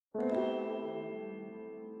The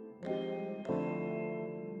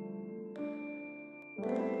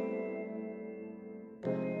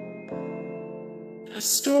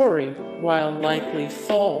story, while likely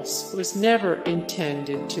false, was never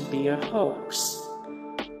intended to be a hoax.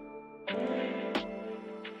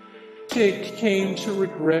 Tighe came to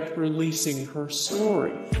regret releasing her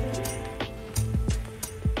story.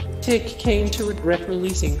 Tighe came to regret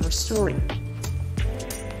releasing her story.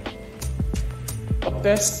 A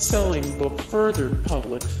best-selling book furthered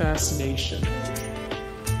public fascination.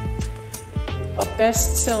 A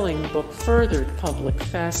best-selling book furthered public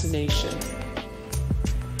fascination.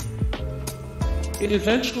 It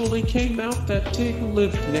eventually came out that Tighe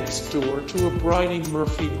lived next door to a Bridey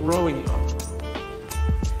Murphy growing up.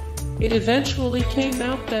 It eventually came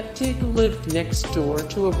out that Tighe lived next door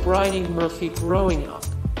to a Bridey Murphy growing up.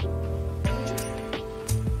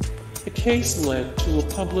 The case led to a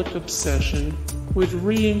public obsession with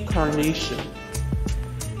reincarnation.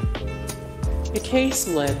 The case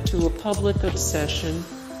led to a public obsession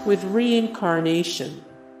with reincarnation.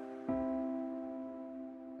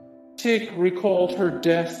 Tighe recalled her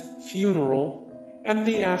death, funeral, and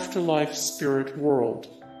the afterlife spirit world.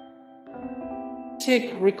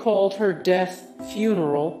 Tighe recalled her death,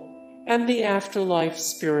 funeral, and the afterlife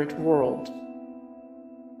spirit world.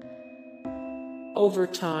 Over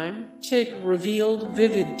time, Tighe revealed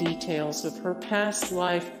vivid details of her past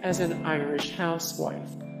life as an Irish housewife.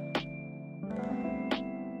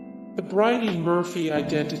 The Bridey Murphy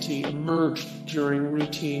identity emerged during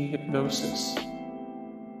routine hypnosis.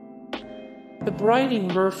 The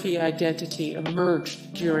Bridey Murphy identity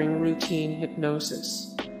emerged during routine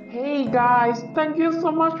hypnosis. Hey guys, thank you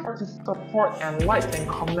so much for the support and likes and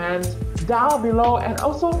comments down below, and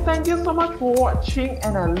also thank you so much for watching,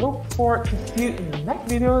 and I look forward to see you in the next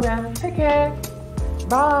video. Then take care,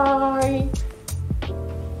 bye.